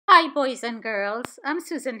Hi boys and girls, I'm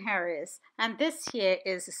Susan Harris and this here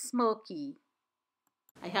is Smokey.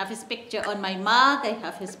 I have his picture on my mug, I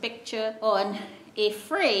have his picture on a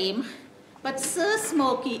frame, but Sir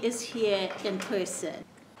Smokey is here in person.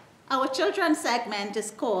 Our children's segment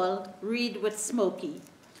is called Read with Smokey,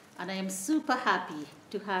 and I am super happy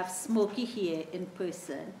to have Smokey here in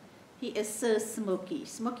person. He is Sir Smokey.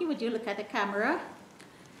 Smokey, would you look at the camera?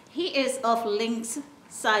 He is of Lynx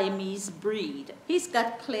Siamese breed. He's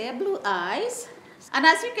got clear blue eyes, and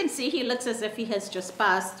as you can see, he looks as if he has just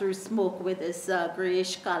passed through smoke with his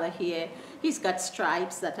grayish color here. He's got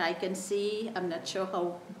stripes that I can see. I'm not sure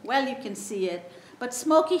how well you can see it, but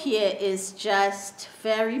Smokey here is just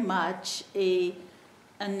very much an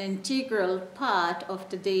integral part of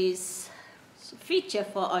today's feature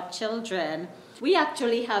for our children. We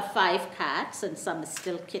actually have 5 cats and some are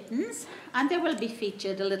still kittens, and they will be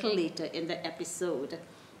featured a little later in the episode.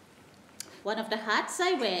 One of the hats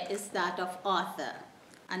I wear is that of Arthur.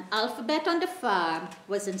 An alphabet on the farm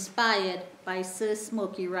was inspired by Sir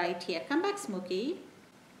Smokey right here. Come back, Smokey.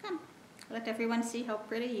 Come. Let everyone see how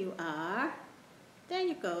pretty you are. There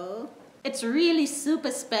you go. It's really super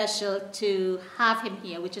special to have him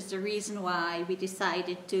here, which is the reason why we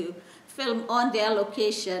decided to film on their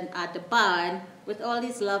location at the barn with all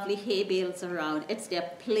these lovely hay bales around. It's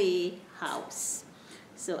their playhouse.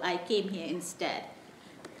 So I came here instead.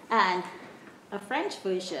 And a French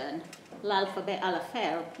version, L'Alphabet à la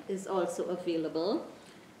Ferme, is also available.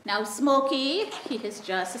 Now Smokey, he has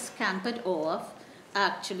just scampered off.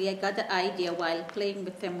 Actually, I got the idea while playing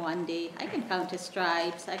with him one day. I can count his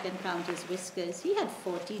stripes, I can count his whiskers. He had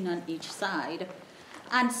 14 on each side.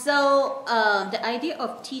 And so the idea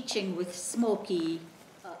of teaching with Smokey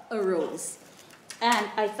arose. And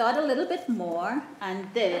I thought a little bit more, and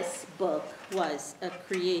this book was a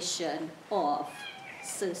creation of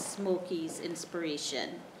Sir Smokey's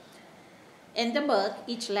inspiration. In the book,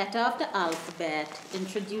 each letter of the alphabet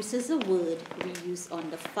introduces a word we use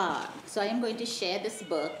on the farm. So I am going to share this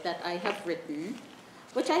book that I have written,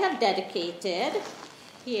 which I have dedicated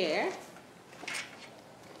here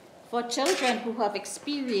for children who have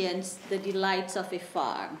experienced the delights of a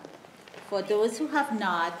farm. For those who have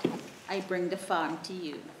not, I bring the farm to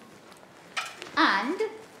you. And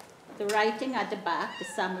the writing at the back, the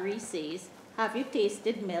summary says, have you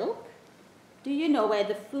tasted milk? Do you know where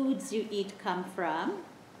the foods you eat come from?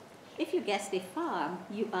 If you guessed a farm,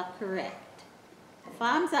 you are correct.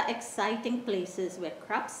 Farms are exciting places where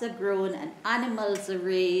crops are grown and animals are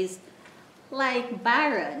raised, like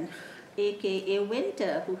Baron, aka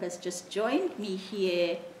Winter, who has just joined me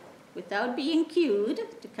here without being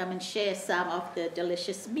cued to come and share some of the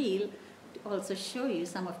delicious meal, to also show you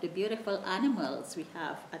some of the beautiful animals we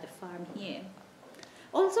have at the farm here.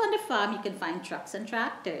 Also on the farm, you can find trucks and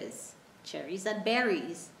tractors, cherries and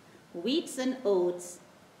berries, wheats and oats,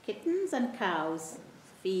 kittens and cows,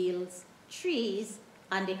 fields, trees,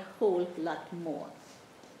 and a whole lot more.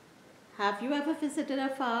 Have you ever visited a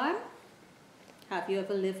farm? Have you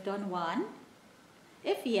ever lived on one?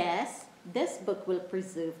 If yes, this book will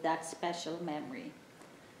preserve that special memory.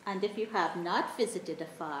 And if you have not visited a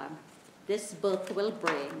farm, this book will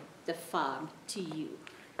bring the farm to you.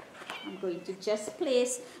 I'm going to just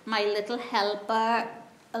place my little helper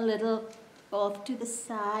a little off to the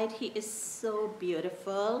side. He is so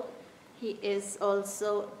beautiful. He is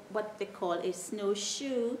also what they call a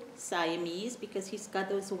snowshoe Siamese because he's got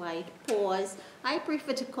those wide paws. I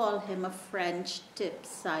prefer to call him a French tip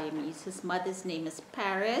Siamese. His mother's name is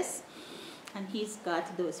Paris, and he's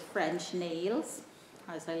got those French nails,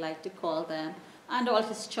 as I like to call them, and all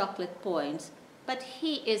his chocolate points. But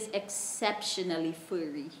he is exceptionally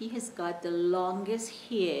furry. He has got the longest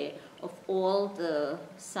hair of all the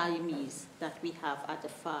Siamese that we have at the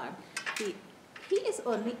farm. He is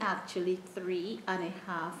only actually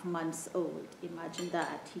 3.5 months old. Imagine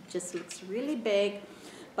that. He just looks really big.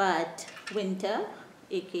 But Winter,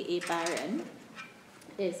 aka Baron,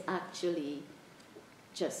 is actually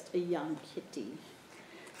just a young kitty.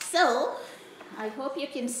 So, I hope you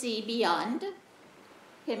can see beyond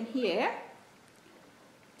him here.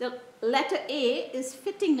 The letter A is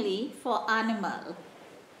fittingly for animal.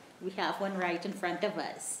 We have one right in front of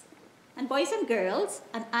us. And boys and girls,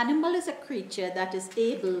 an animal is a creature that is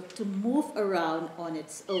able to move around on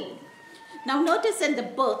its own. Now notice in the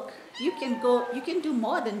book, you can do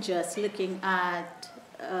more than just looking at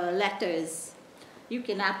letters. You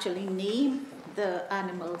can actually name the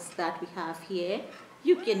animals that we have here.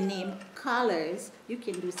 You can name colors. You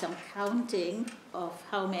can do some counting of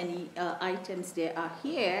how many items there are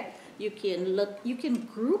here. You can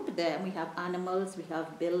group them. We have animals, we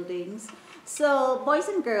have buildings. So boys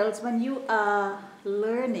and girls, when you are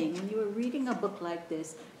learning, when you are reading a book like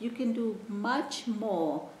this, you can do much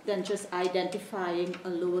more than just identifying a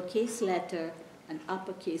lowercase letter, an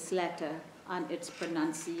uppercase letter, and its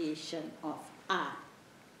pronunciation of A.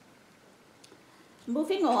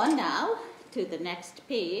 Moving on now to the next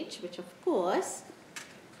page, which of course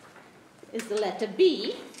is the letter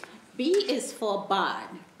B. B is for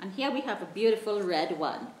barn, and here we have a beautiful red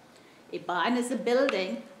one. A barn is a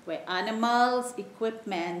building where animals,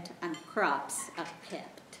 equipment, and crops are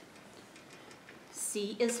kept.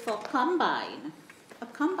 C is for combine. A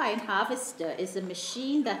combine harvester is a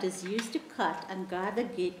machine that is used to cut and gather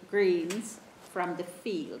grains from the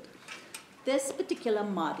field. This particular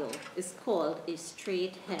model is called a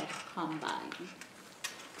straight head combine.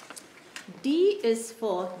 D is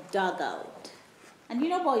for dugout. And you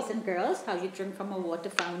know, boys and girls, how you drink from a water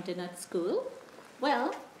fountain at school?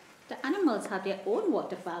 Well, the animals have their own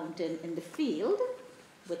water fountain in the field,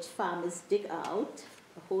 which farmers dig out,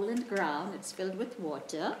 a hole in the ground, it's filled with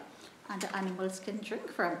water, and the animals can drink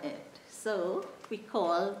from it. So we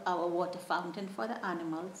call our water fountain for the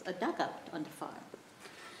animals a dugout on the farm.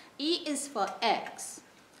 E is for eggs,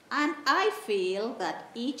 and I feel that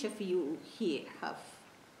each of you here have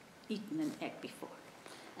eaten an egg before.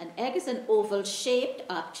 An egg is an oval-shaped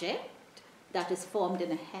object that is formed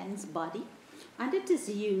in a hen's body, and it is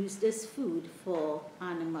used as food for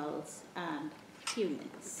animals and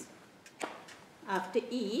humans. After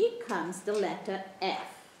E comes the letter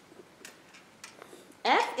F.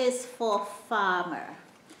 F is for farmer.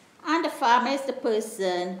 And a farmer is the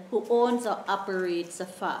person who owns or operates a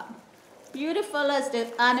farm. Beautiful as the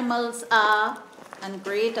animals are, and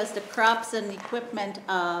great as the crops and equipment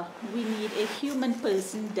are, we need a human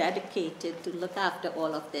person dedicated to look after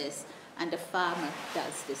all of this, and the farmer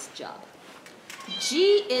does this job.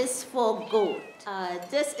 G is for goat.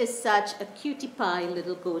 This is such a cutie pie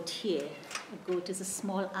little goat here. A goat is a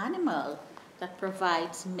small animal that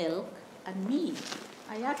provides milk and meat.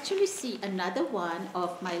 I actually see another one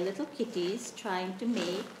of my little kitties trying to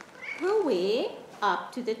make her way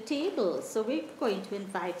up to the table. So we're going to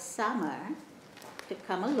invite Summer to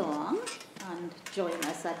come along and join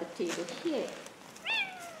us at the table here.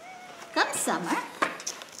 Come, Summer.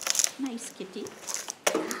 Nice kitty.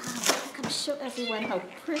 Come show everyone how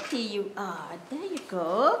pretty you are. There you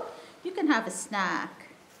go. You can have a snack.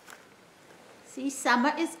 See,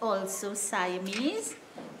 Summer is also Siamese,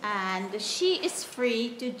 and she is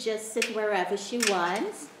free to just sit wherever she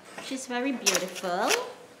wants. She's very beautiful.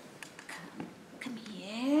 Come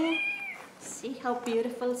here. See how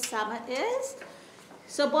beautiful Summer is?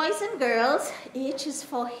 So boys and girls, H is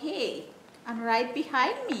for hay. And right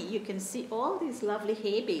behind me, you can see all these lovely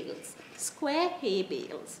hay bales, square hay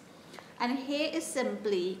bales. And hay is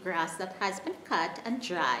simply grass that has been cut and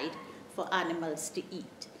dried for animals to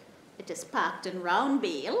eat. It is packed in round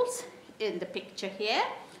bales in the picture here,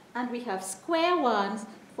 and we have square ones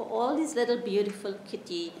for all these little beautiful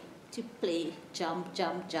kitty to play jump,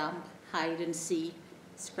 jump, jump, hide and seek,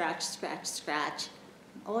 scratch, scratch, scratch,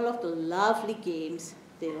 all of the lovely games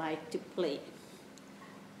they like to play.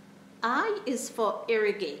 I is for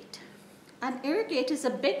irrigate. And irrigate is a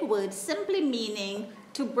big word simply meaning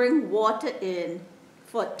to bring water in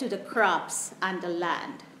to the crops and the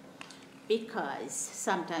land, because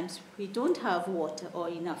sometimes we don't have water or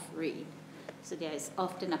enough rain. So there is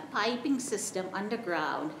often a piping system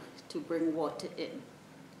underground to bring water in.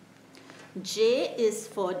 J is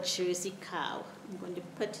for Jersey cow. I'm going to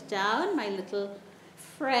put down my little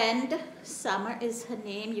friend. Summer is her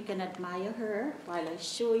name. You can admire her while I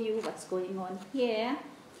show you what's going on here.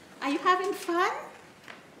 Are you having fun?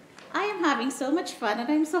 I am having so much fun, and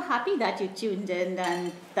I'm so happy that you tuned in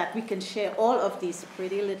and that we can share all of these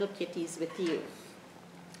pretty little kitties with you.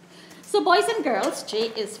 So boys and girls,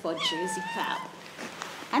 J is for Jersey cow.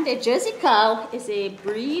 And a Jersey cow is a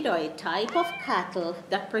breed or a type of cattle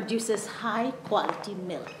that produces high quality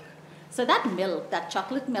milk. So that milk, that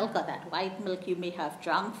chocolate milk or that white milk you may have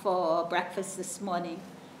drunk for breakfast this morning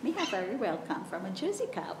may have very well come from a Jersey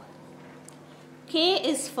cow. K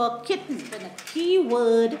is for kitten, and a key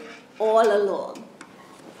word all along.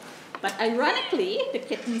 But ironically, the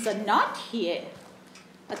kittens are not here.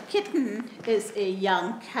 A kitten is a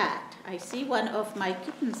young cat. I see one of my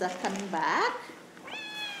kittens are coming back.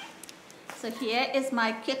 So here is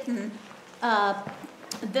my kitten.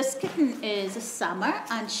 This kitten is Summer,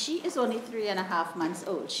 and she is only 3.5 months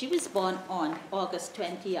old. She was born on August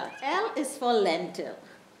 20th. L is for lentil.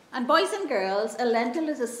 And boys and girls, a lentil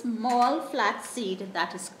is a small flat seed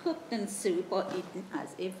that is cooked in soup or eaten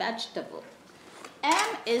as a vegetable.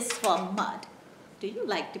 M is for mud. Do you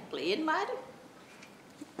like to play in mud?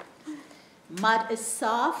 Mud is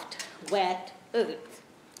soft, wet, earth.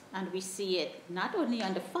 And we see it not only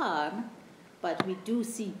on the farm, but we do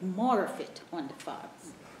see more of it on the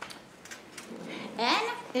farms. N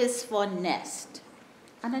is for nest.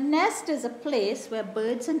 And a nest is a place where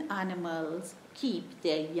birds and animals keep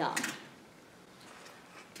their young.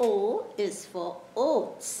 O is for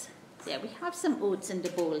oats. There we have some oats in the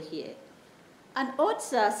bowl here. And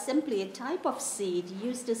oats are simply a type of seed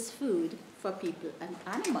used as food for people and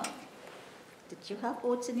animals. Did you have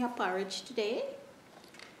oats in your porridge today?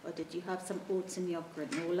 Or did you have some oats in your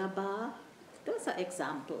granola bar? Those are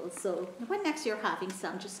examples. So when next you're having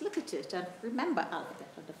some, just look at it and remember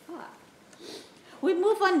alphabet on the farm. We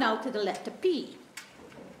move on now to the letter P.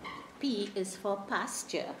 P is for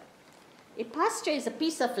pasture. A pasture is a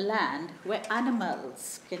piece of land where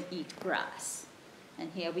animals can eat grass. And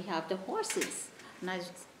here we have the horses. And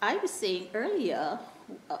as I was saying earlier,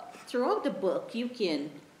 throughout the book you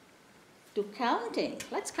can do counting.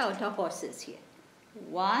 Let's count our horses here.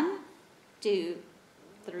 1, 2,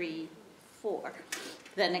 3, 4.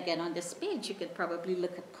 Then again on this page you could probably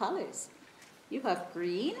look at colors. You have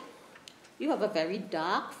green. You have a very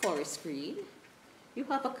dark forest green. You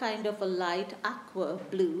have a kind of a light aqua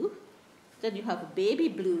blue. Then you have a baby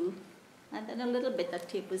blue, and then a little bit that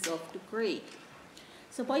tapers off to gray.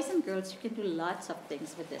 So boys and girls, you can do lots of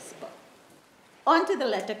things with this book. On to the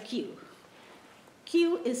letter Q.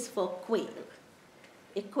 Q is for quail.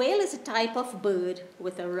 A quail is a type of bird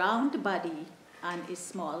with a round body and a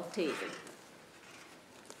small tail.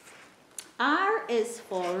 R is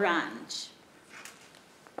for ranch.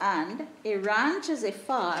 And a ranch is a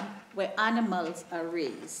farm where animals are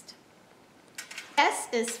raised. S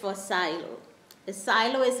is for silo. A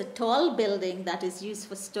silo is a tall building that is used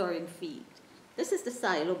for storing feed. This is the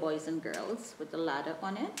silo, boys and girls, with the ladder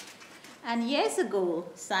on it. And years ago,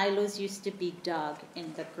 silos used to be dug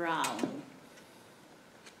in the ground.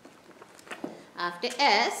 After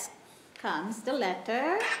S comes the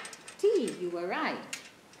letter T. You were right.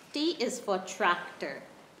 T is for tractor.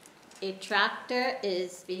 A tractor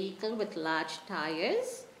is a vehicle with large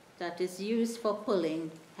tires that is used for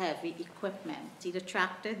pulling heavy equipment. See the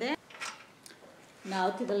tractor there? Now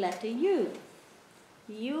to the letter U.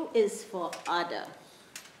 U is for udder.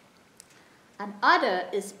 An udder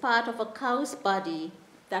is part of a cow's body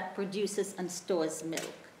that produces and stores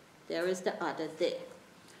milk. There is the udder there.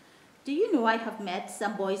 Do you know I have met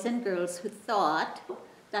some boys and girls who thought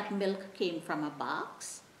that milk came from a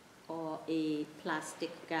box or a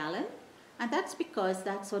plastic gallon? And that's because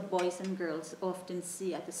that's what boys and girls often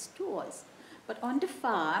see at the stores. But on the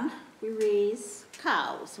farm, we raise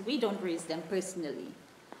cows. We don't raise them personally.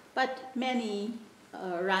 But many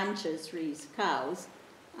ranchers raise cows,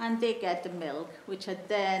 and they get the milk, which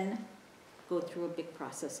then go through a big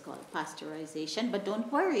process called pasteurization. But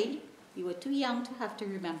don't worry, you were too young to have to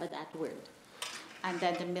remember that word. And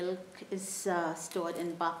then the milk is stored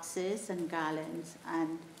in boxes and gallons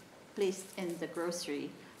and placed in the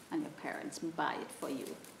grocery, and your parents buy it for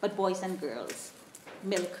you. But boys and girls,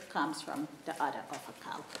 milk comes from the udder of a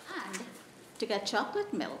cow. And to get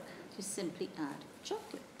chocolate milk, you simply add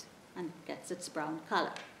chocolate and it gets its brown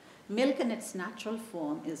color. Milk in its natural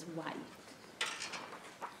form is white.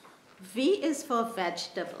 V is for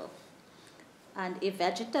vegetable. And a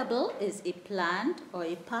vegetable is a plant or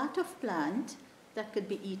a part of plant that could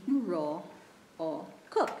be eaten raw or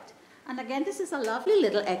cooked. And again, this is a lovely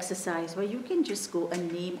little exercise where you can just go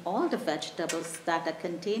and name all the vegetables that are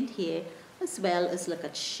contained here, as well as look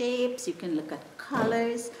at shapes. You can look at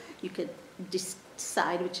colors. You can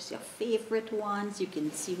decide which is your favorite ones. You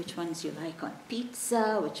can see which ones you like on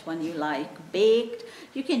pizza, which one you like baked.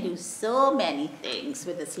 You can do so many things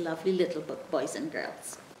with this lovely little book, boys and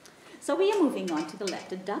girls. So we are moving on to the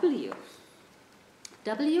letter W.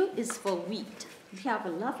 W is for wheat. We have a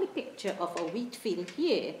lovely picture of a wheat field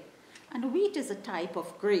here. And wheat is a type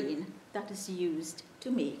of grain that is used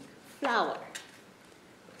to make flour.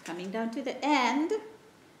 Coming down to the end,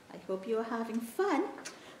 I hope you are having fun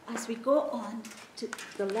as we go on to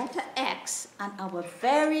the letter X and our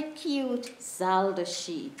very cute Zalda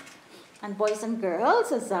sheep. And boys and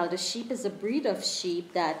girls, a Zalda sheep is a breed of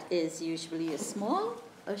sheep that is usually a small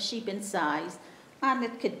sheep in size, and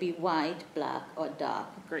it could be white, black, or dark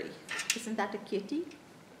gray. Isn't that a kitty?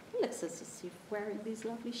 It looks as if you're wearing these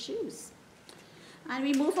lovely shoes. And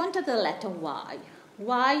we move on to the letter Y.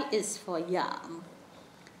 Y is for yam.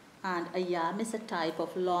 And a yam is a type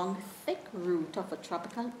of long, thick root of a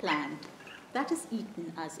tropical plant that is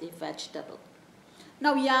eaten as a vegetable.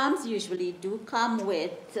 Now, yams usually do come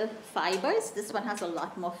with fibers. This one has a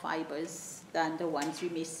lot more fibers than the ones you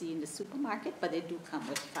may see in the supermarket, but they do come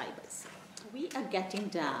with fibers. We are getting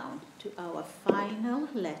down to our final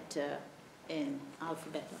letter, in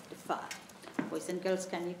Alphabet of the Farm. Boys and girls,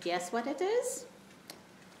 can you guess what it is?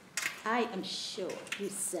 I am sure you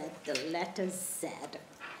said the letter Z.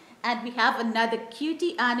 And we have another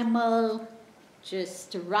cutie animal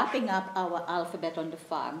just wrapping up our Alphabet on the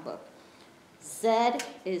Farm book. Z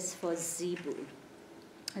is for zebu.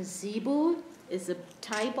 A zebu is a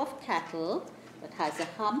type of cattle that has a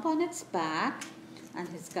hump on its back and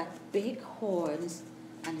has got big horns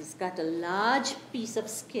and it's got a large piece of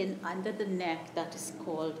skin under the neck that is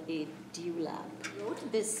called a dewlap. I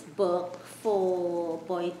wrote this book for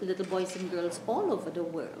little boys and girls all over the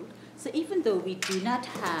world. So even though we do not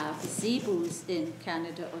have zebus in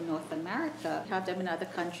Canada or North America, we have them in other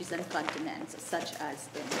countries and continents, such as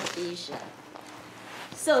in Asia.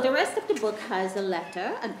 So the rest of the book has a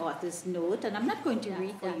letter, an author's note, and I'm not going to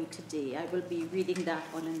read for you today. I will be reading that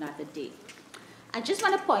on another day. I just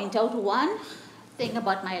want to point out one thing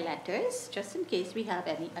about my letters, just in case we have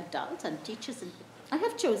any adults and teachers. I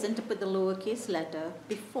have chosen to put the lowercase letter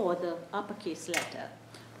before the uppercase letter,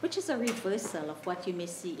 which is a reversal of what you may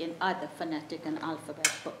see in other phonetic and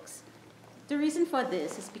alphabet books. The reason for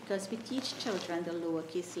this is because we teach children the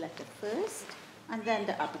lowercase letter first and then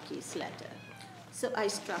the uppercase letter. So I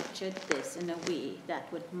structured this in a way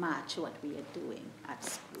that would match what we are doing at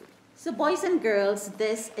school. So boys and girls,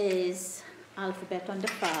 this is Alphabet on the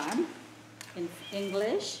Farm in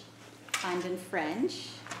English and in French.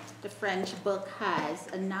 The French book has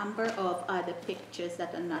a number of other pictures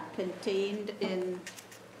that are not contained in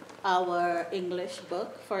our English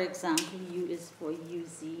book. For example, U is for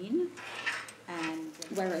usine, and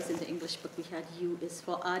whereas in the English book we had U is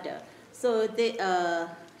for other. So they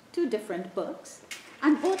are two different books,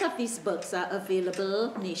 and both of these books are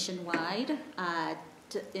available nationwide at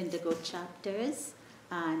Indigo Chapters,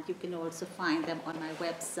 and you can also find them on my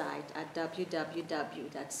website at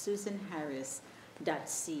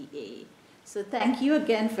www.susanharris.ca. So thank you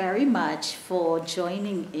again very much for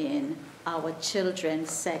joining in our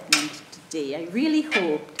children's segment today. I really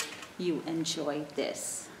hope you enjoyed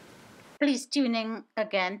this. Please tune in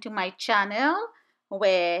again to my channel,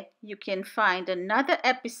 where you can find another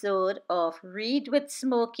episode of Read with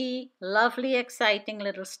Smokey, lovely, exciting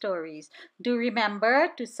little stories. Do remember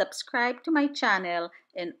to subscribe to my channel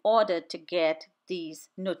in order to get these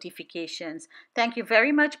notifications. Thank you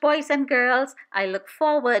very much, boys and girls. I look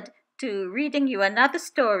forward to reading you another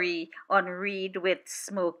story on Read with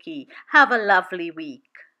Smokey. Have a lovely week.